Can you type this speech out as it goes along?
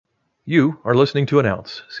You are listening to An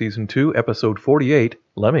Ounce, Season 2, Episode 48,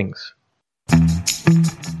 Lemmings.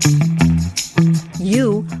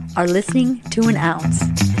 You are listening to An Ounce,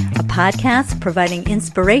 a podcast providing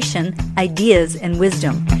inspiration, ideas, and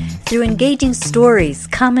wisdom through engaging stories,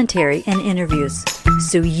 commentary, and interviews,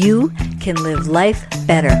 so you can live life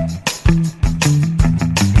better.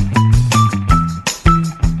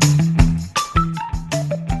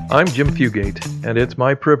 I'm Jim Fugate, and it's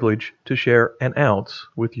my privilege to share an ounce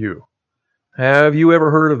with you. Have you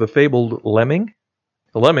ever heard of the fabled lemming?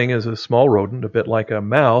 The lemming is a small rodent, a bit like a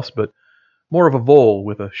mouse, but more of a vole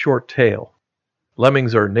with a short tail.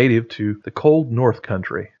 Lemmings are native to the cold North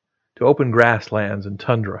Country, to open grasslands and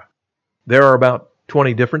tundra. There are about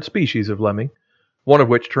 20 different species of lemming, one of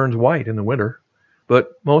which turns white in the winter,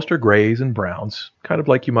 but most are grays and browns, kind of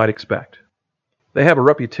like you might expect. They have a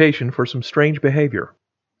reputation for some strange behavior.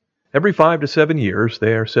 Every 5 to 7 years,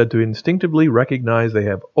 they are said to instinctively recognize they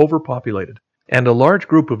have overpopulated, and a large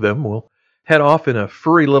group of them will head off in a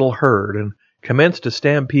furry little herd and commence to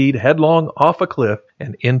stampede headlong off a cliff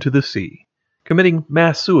and into the sea, committing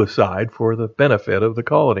mass suicide for the benefit of the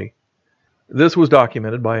colony. This was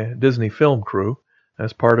documented by a Disney film crew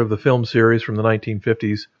as part of the film series from the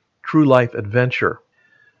 1950s, True Life Adventure.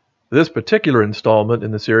 This particular installment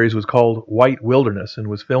in the series was called White Wilderness and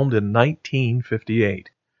was filmed in 1958.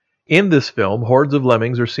 In this film, hordes of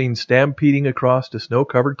lemmings are seen stampeding across a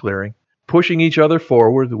snow-covered clearing, pushing each other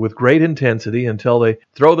forward with great intensity until they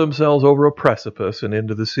throw themselves over a precipice and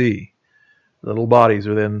into the sea. Little bodies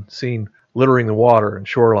are then seen littering the water and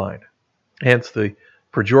shoreline. Hence, the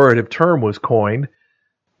pejorative term was coined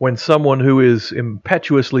when someone who is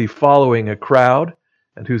impetuously following a crowd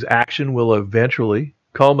and whose action will eventually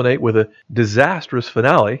culminate with a disastrous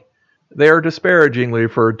finale, they are disparagingly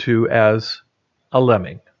referred to as a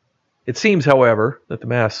lemming. It seems, however, that the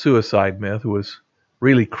mass suicide myth was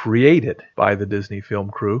really created by the Disney film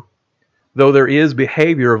crew. Though there is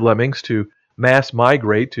behavior of lemmings to mass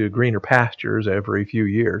migrate to greener pastures every few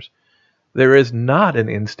years, there is not an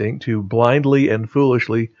instinct to blindly and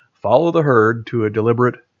foolishly follow the herd to a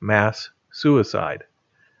deliberate mass suicide.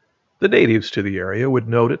 The natives to the area would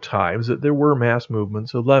note at times that there were mass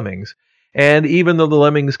movements of lemmings, and even though the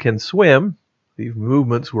lemmings can swim, these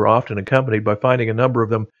movements were often accompanied by finding a number of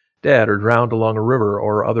them dead or drowned along a river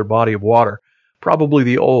or other body of water, probably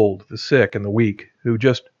the old, the sick, and the weak, who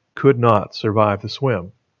just could not survive the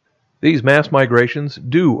swim. These mass migrations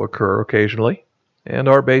do occur occasionally, and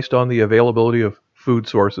are based on the availability of food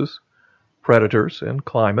sources, predators, and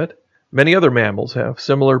climate. Many other mammals have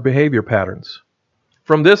similar behavior patterns.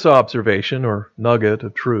 From this observation, or nugget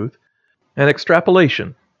of truth, an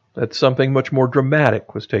extrapolation that something much more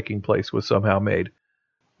dramatic was taking place was somehow made.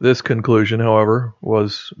 This conclusion, however,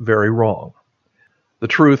 was very wrong. The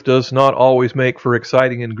truth does not always make for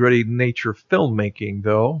exciting and gritty nature filmmaking,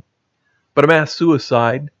 though, but a mass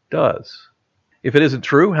suicide does. If it isn't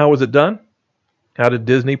true, how was it done? How did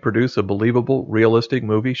Disney produce a believable, realistic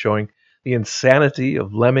movie showing the insanity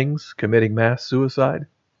of lemmings committing mass suicide?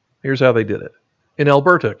 Here's how they did it. In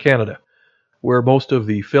Alberta, Canada, where most of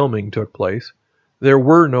the filming took place, there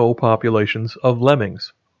were no populations of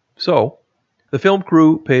lemmings. So, the film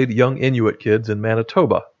crew paid young Inuit kids in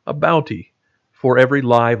Manitoba a bounty for every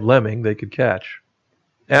live lemming they could catch.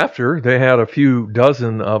 After they had a few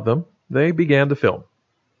dozen of them, they began to film,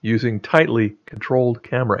 using tightly controlled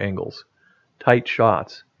camera angles, tight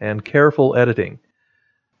shots, and careful editing.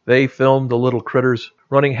 They filmed the little critters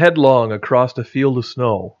running headlong across a field of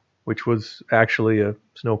snow, which was actually a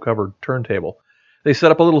snow-covered turntable. They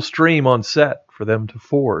set up a little stream on set for them to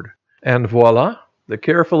ford. And voila! The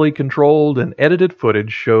carefully controlled and edited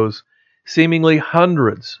footage shows seemingly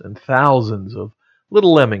hundreds and thousands of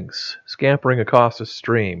little lemmings scampering across a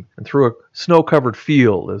stream and through a snow-covered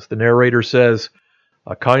field as the narrator says,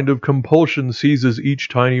 "A kind of compulsion seizes each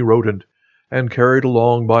tiny rodent, and carried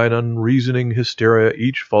along by an unreasoning hysteria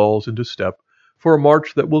each falls into step for a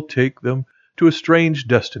march that will take them to a strange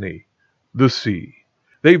destiny, the sea.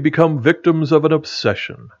 They've become victims of an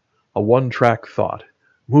obsession, a one-track thought.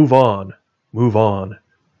 Move on. Move on.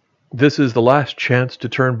 This is the last chance to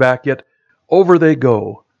turn back, yet over they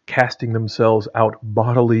go, casting themselves out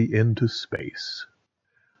bodily into space."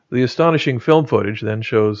 The astonishing film footage then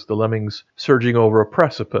shows the lemmings surging over a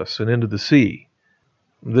precipice and into the sea.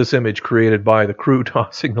 This image created by the crew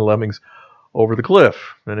tossing the lemmings over the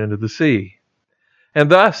cliff and into the sea. And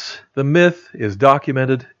thus, the myth is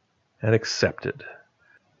documented and accepted.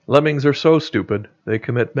 Lemmings are so stupid, they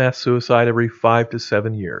commit mass suicide every 5 to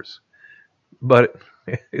 7 years. But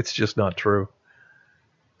it's just not true.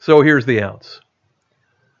 So here's the ounce.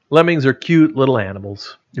 Lemmings are cute little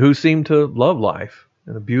animals who seem to love life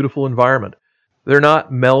in a beautiful environment. They're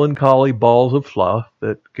not melancholy balls of fluff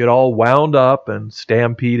that get all wound up and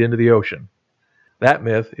stampede into the ocean. That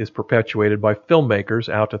myth is perpetuated by filmmakers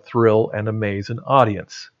out to thrill and amaze an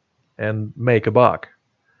audience and make a buck.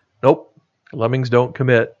 Nope, lemmings don't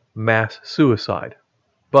commit mass suicide.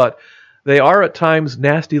 But they are at times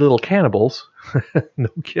nasty little cannibals. No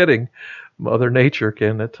kidding. Mother Nature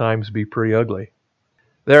can at times be pretty ugly.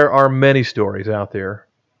 There are many stories out there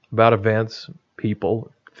about events,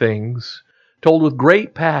 people, things, told with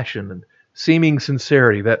great passion and seeming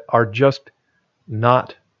sincerity that are just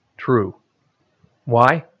not true.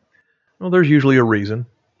 Why? Well, there's usually a reason,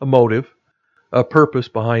 a motive, a purpose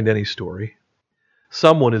behind any story.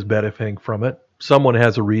 Someone is benefiting from it. Someone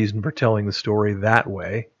has a reason for telling the story that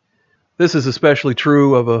way. This is especially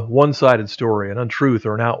true of a one-sided story, an untruth,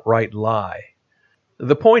 or an outright lie.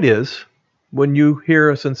 The point is, when you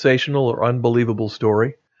hear a sensational or unbelievable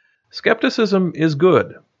story, skepticism is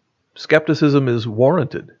good. Skepticism is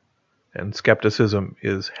warranted. And skepticism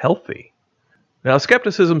is healthy. Now,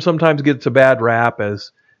 skepticism sometimes gets a bad rap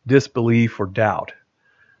as disbelief or doubt.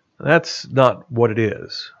 That's not what it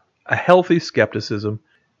is. A healthy skepticism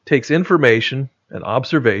takes information and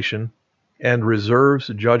observation and reserves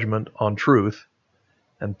judgment on truth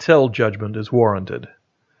until judgment is warranted.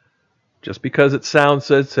 Just because it sounds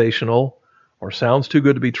sensational or sounds too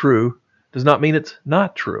good to be true does not mean it's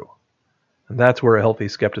not true. And that's where a healthy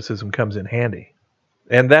skepticism comes in handy.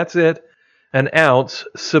 And that's it, an ounce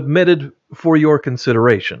submitted for your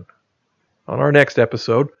consideration. On our next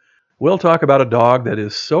episode, we'll talk about a dog that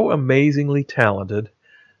is so amazingly talented,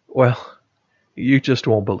 well, you just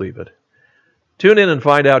won't believe it. Tune in and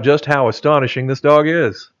find out just how astonishing this dog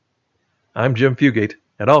is. I'm Jim Fugate,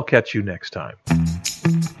 and I'll catch you next time.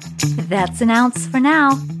 That's an ounce for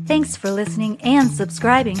now. Thanks for listening and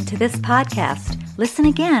subscribing to this podcast. Listen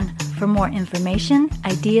again for more information,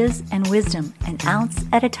 ideas, and wisdom, an ounce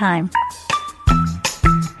at a time.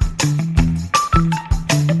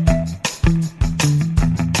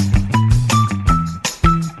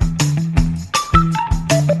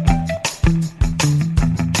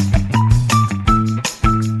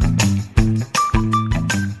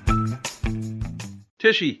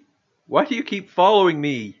 Tishy, why do you keep following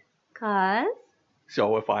me? 'Cause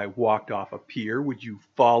So if I walked off a pier, would you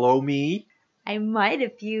follow me? I might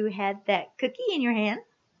if you had that cookie in your hand.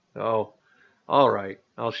 Oh, all right,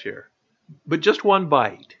 I'll share. But just one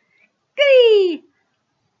bite. Goody!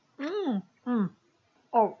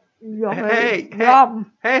 Oh, yummy.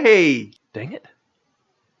 Yum. Hey! Dang it.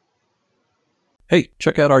 Hey,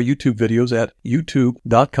 check out our YouTube videos at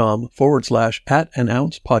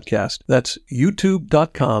youtube.com/@an-ounce podcast. That's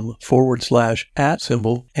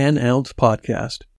youtube.com/@an-ounce podcast.